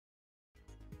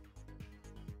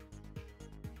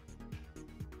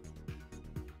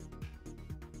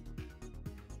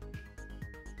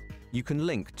You can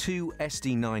link two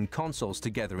SD9 consoles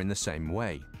together in the same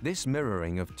way. This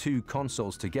mirroring of two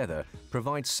consoles together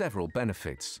provides several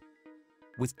benefits.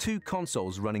 With two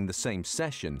consoles running the same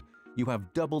session, you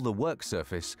have double the work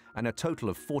surface and a total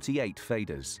of 48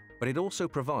 faders, but it also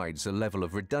provides a level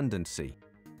of redundancy.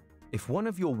 If one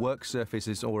of your work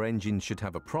surfaces or engine should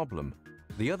have a problem,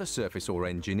 the other surface or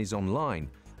engine is online,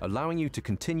 allowing you to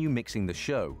continue mixing the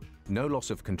show, no loss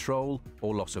of control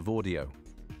or loss of audio.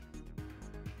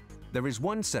 There is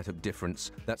one setup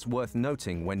difference that's worth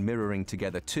noting when mirroring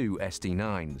together two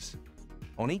SD9s.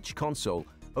 On each console,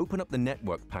 open up the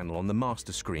network panel on the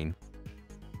master screen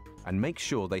and make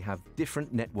sure they have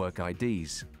different network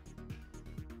IDs.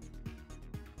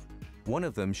 One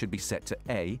of them should be set to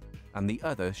A and the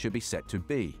other should be set to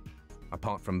B.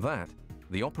 Apart from that,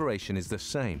 the operation is the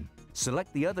same.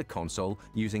 Select the other console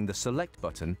using the Select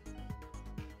button,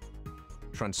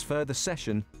 transfer the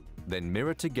session, then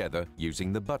mirror together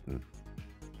using the button.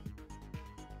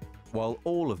 While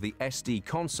all of the SD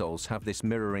consoles have this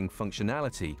mirroring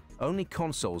functionality, only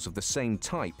consoles of the same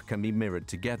type can be mirrored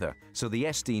together, so the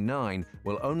SD9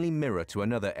 will only mirror to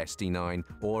another SD9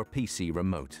 or PC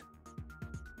remote.